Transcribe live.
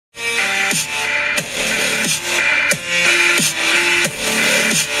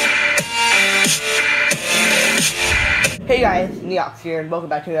Hey guys, Neox here, and welcome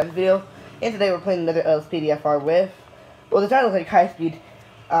back to another video. And today we're playing another LSPDFR with, well, the title is like high-speed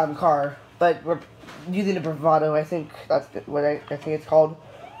car, but we're using the Bravado. I think that's what I think it's called.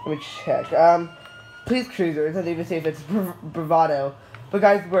 Let me check. Police cruiser. It doesn't even say if it's Bravado. But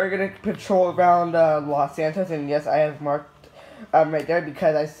guys, we're gonna patrol around Los Santos, and yes, I have marked right there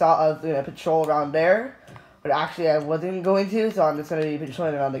because I saw I was gonna patrol around there, but actually I wasn't going to, so I'm just gonna be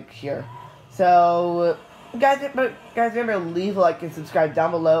patrolling around like here. So. Guys, remember to leave a like and subscribe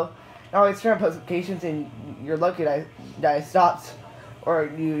down below. And always turn on post notifications, and you're lucky that I stopped,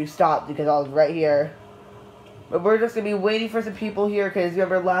 or you stopped because I was right here. But we're just gonna be waiting for some people here because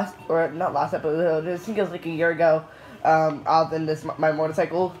remember not last episode, I think it was like a year ago. I was in my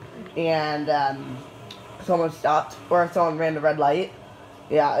motorcycle, and someone stopped or someone ran the red light.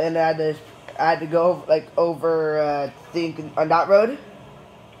 Yeah, and I had to go like over I think on that road,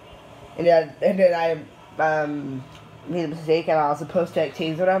 and then I made a mistake, and I was supposed to like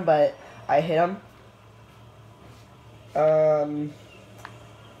taser him, but I hit him. I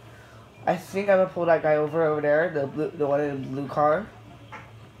think I'm gonna pull that guy over there, the one in the blue car.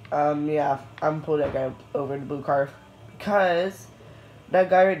 Yeah, I'm gonna pull that guy over in the blue car because that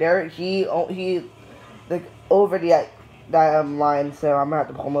guy right there, he like over that line, so I'm gonna have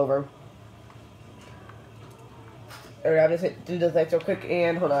to pull him over. Alright, I'm just do those lights real quick,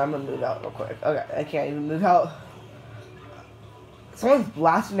 and hold on, I'm gonna move out real quick. Okay, I can't even move out. Someone's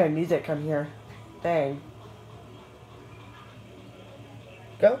blasting their music on here. Dang.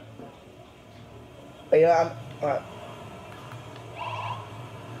 Go. Oh, yeah,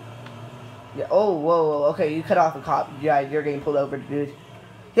 yeah, oh, whoa, okay, you cut off a cop. Yeah, you're getting pulled over, dude.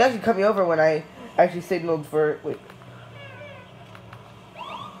 He actually cut me over when I actually signaled for, wait.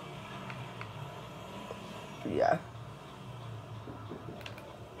 Yeah.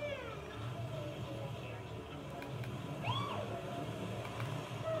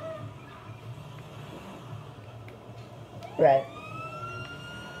 Right.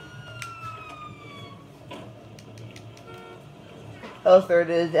 Oh, third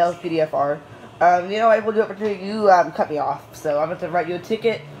is LSPDFR. You know, I will do it for you. Cut me off, so I'm going to write you a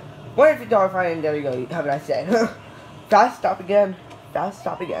ticket. $150 fine, and there you go. Have a nice day. Fast stop again. Fast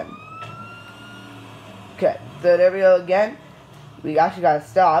stop again. Okay, so there we go again. We actually got to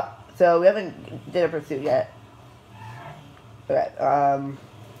stop. So we haven't did a pursuit yet. Okay.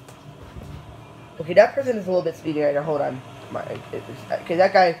 Okay, that person is a little bit speedy right there. Hold on. Okay,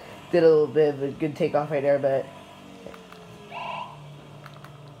 that guy did a little bit of a good takeoff right there, but...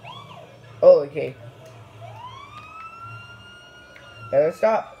 Oh, okay. Now let's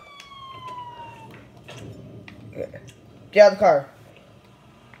stop. Okay. Get out of the car.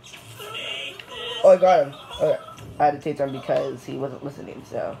 Oh, I got him. Okay. I had to taser him because he wasn't listening,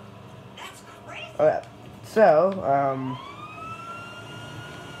 so... Okay. So,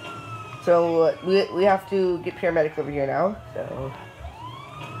 So we have to get paramedics over here now.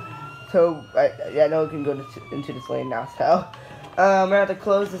 So I know we can go into this lane now. So I'm gonna have to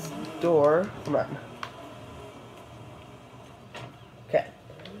close this door. Come on. Okay,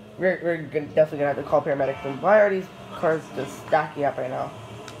 we're definitely gonna have to call paramedics. And why are these cars just stacking up right now?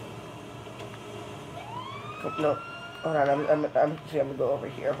 No, hold on. I'm actually gonna go over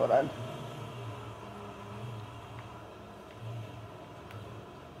here. Hold on.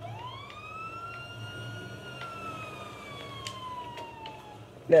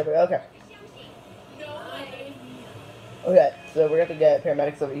 Never. Okay. Okay, so we're gonna get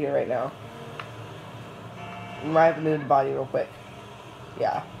paramedics over here right now. We might have to move the body real quick.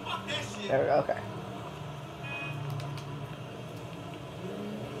 Yeah. There we go. Okay.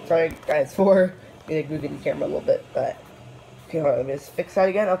 Sorry, guys, for moving the camera a little bit, but okay, hold on, let me just fix that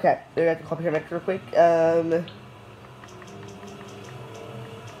again. Okay, we're gonna have to call paramedics real quick.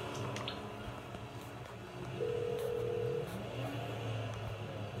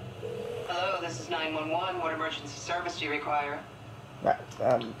 This is 911. What emergency service do you require? Right,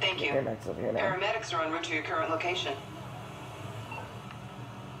 thank you. Paramedics over here now. Paramedics are en route to your current location.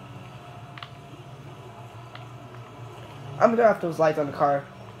 I'm gonna turn off those lights on the car.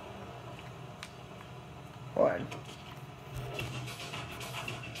 Hold on.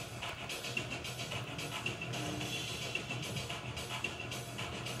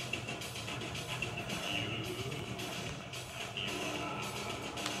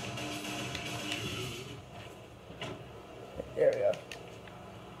 There we go.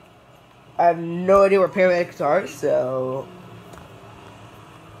 I have no idea where paramedics are, so...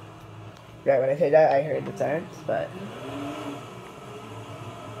 Right, when I say that, I heard the sirens, but...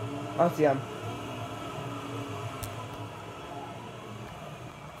 I'll see them.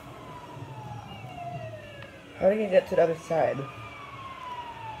 How do you get to the other side?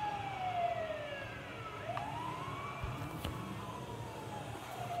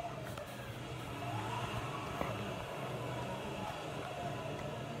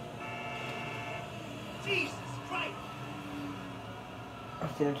 Jesus Christ! I'm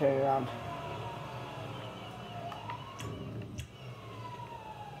still turning around.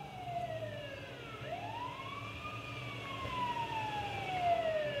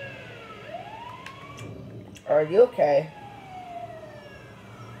 Are you okay?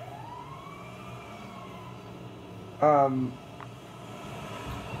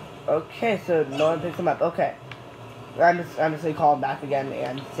 Okay, so no one picks him up. Okay. I'm just gonna call him back again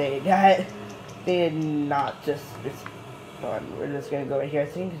and say that they did not just respond. We're just gonna go right here. I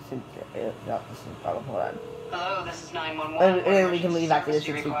think it's no, this is hold on. Hello, this is 911. And then we can leave after this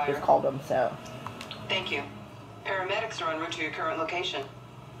since we just called them, so. Thank you. Paramedics are en route to your current location.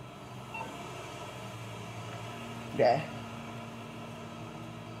 Okay.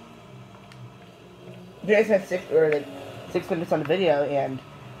 You guys had 6 minutes on the video, and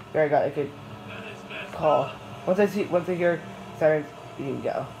there I got a good call. Once I hear sirens, you can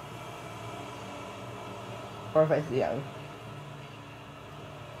go. Or if I see them.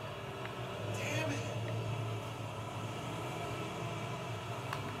 Damn it!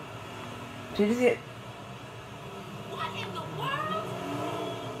 Did you see it? What in the world?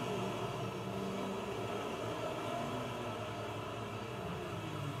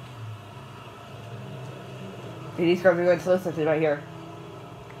 Dude, these cars are going slow since they're right here.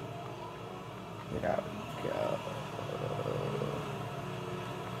 Get out. Go.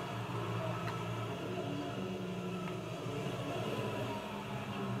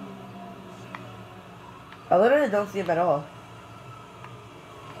 I literally don't see him at all.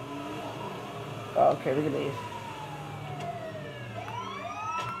 Oh, okay, we can leave.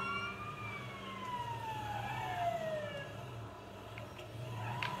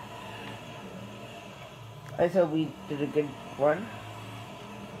 I hope we did a good run.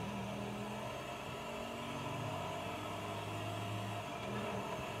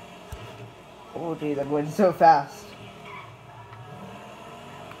 Oh, dude, I'm going so fast.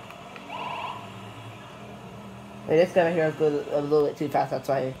 Hey, this guy right here is going a little bit too fast. That's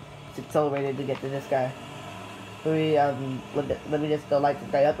why it's accelerated to get to this guy. Let me just go light this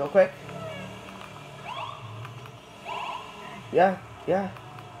guy up real quick. Yeah.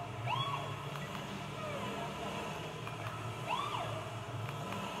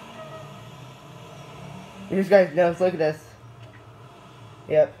 These guys know. Look at this.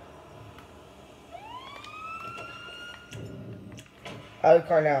 Yep. Out of the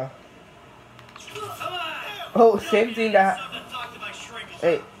car now. Oh, same thing that.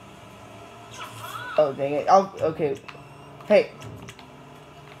 Hey. Oh, dang it. Okay. Hey.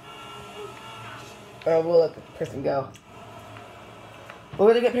 Oh, we'll let the person go.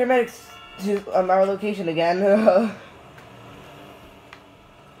 We're gonna get paramedics to our location again.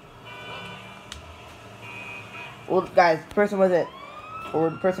 Well, guys, the person wasn't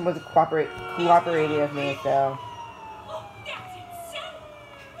cooperating with me, so.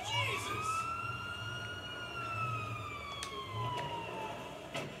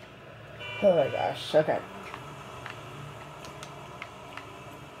 Oh my gosh, okay.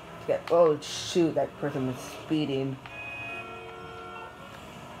 Oh shoot, that person was speeding.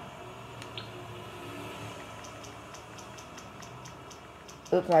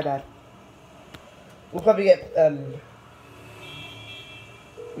 Oops, my bad. We'll probably get, yeah.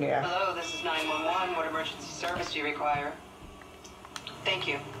 Hello, this is 911. What emergency service do you require? Thank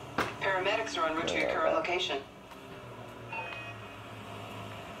you. Paramedics are en route to your current location.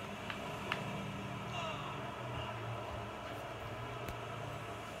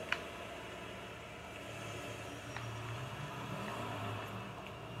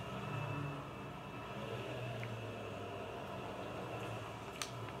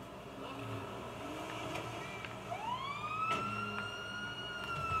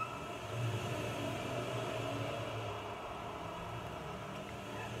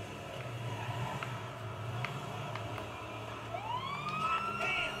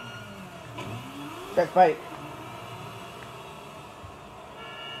 Let's fight.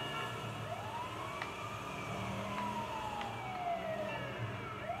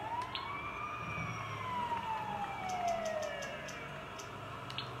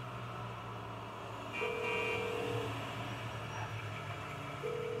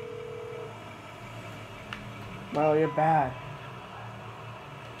 Well, you're bad.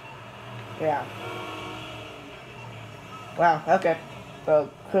 Yeah. Wow, okay. So,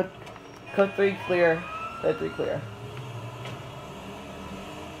 code 3 clear. Code 3 clear.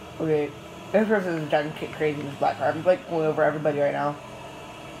 Okay. This person is driving crazy in this black car. I'm like pulling over everybody right now.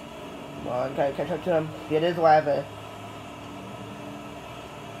 Come on, gotta catch up to him. Yeah, it is why I have a...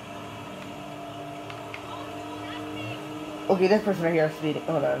 Okay, this person right here is speeding.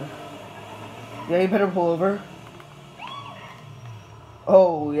 Hold on. Yeah, you better pull over.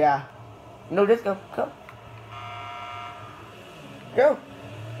 Oh, yeah. No, just go. Go. Go.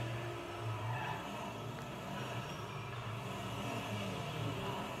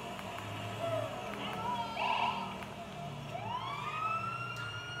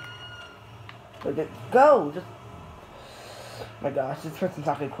 Just go. Just... Oh my gosh, this person's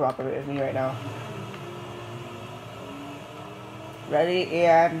not going to cooperate with me right now. Ready,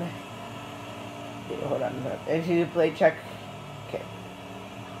 and... Okay, hold on. Entity plate check. Okay.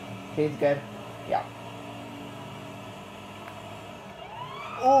 He's good. Yeah.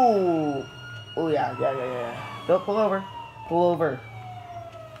 Ooh. Oh, yeah. Don't pull over. Pull over.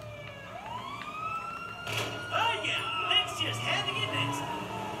 Oh yeah, let's just have it in this.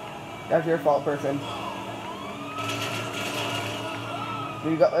 That's your fault, person.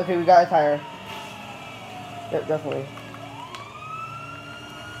 Okay, we got a tire. Yep, definitely.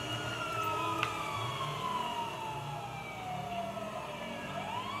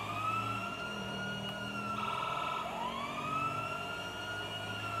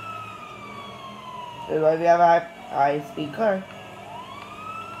 We have a high-speed car.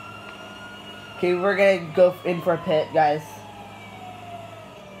 Okay, we're gonna go in for a pit, guys.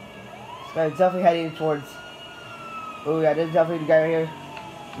 This guy's definitely heading towards... Oh yeah, there's definitely the guy right here.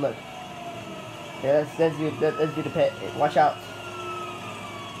 Look. Yeah, let's do the pit. Watch out.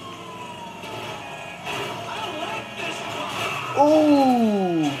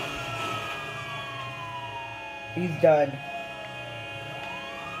 Ooh! He's done.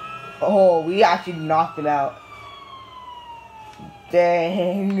 Oh, we actually knocked him out.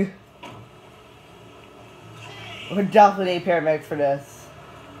 Dang. We're definitely paramedics for this.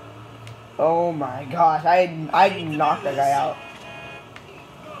 Oh my gosh, I knocked that guy out.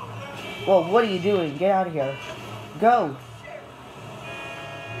 Whoa, what are you doing? Get out of here. Go.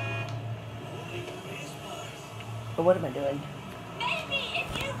 But what am I doing? Maybe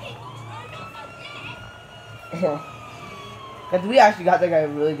if you people turn on the Because we actually got that guy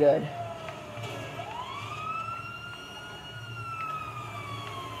really good.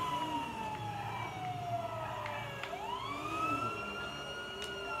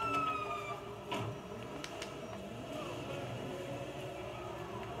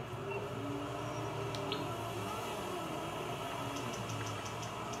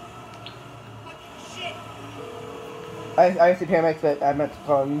 I see paramedics, but I meant to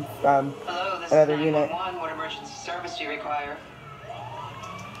call them Hello, this another is unit. 911. What emergency service do you require?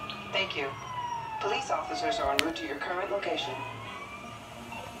 Thank you. Police officers are en route to your current location.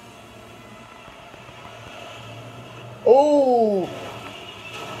 Oh!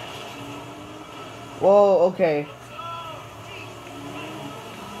 Whoa, okay.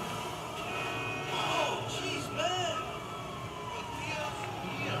 Oh, jeez, man.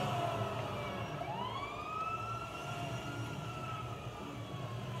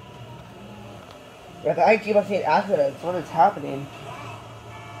 Yeah, I keep on seeing accidents. What is happening?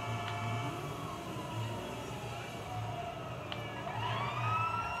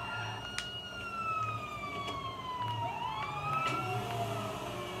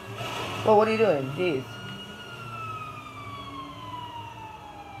 Well, what are you doing? Jeez.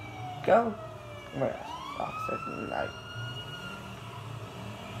 Go. Oh my gosh. Officer, no.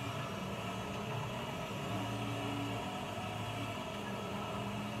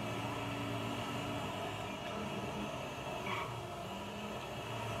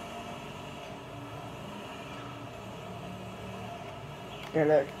 Here,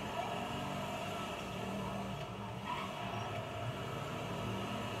 look.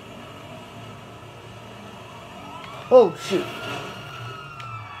 Oh, shoot.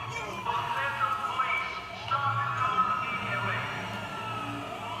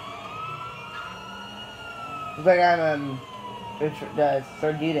 Looks like I'm, the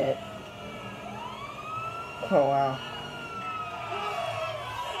third unit. Oh, wow.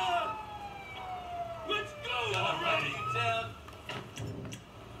 Let's go already, Dad.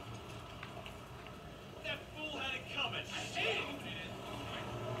 That fool had it coming. Shit.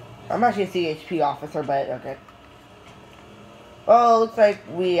 I'm actually a CHP officer, but okay. Oh, looks like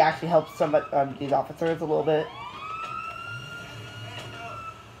we actually helped some these officers a little bit.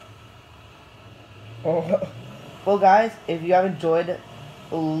 Oh. Well, guys, if you have enjoyed,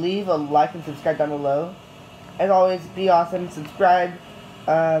 leave a like and subscribe down below. As always, be awesome, subscribe,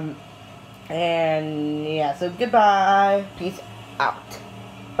 and yeah, so goodbye, peace out,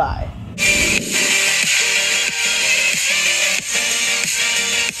 bye. Bye.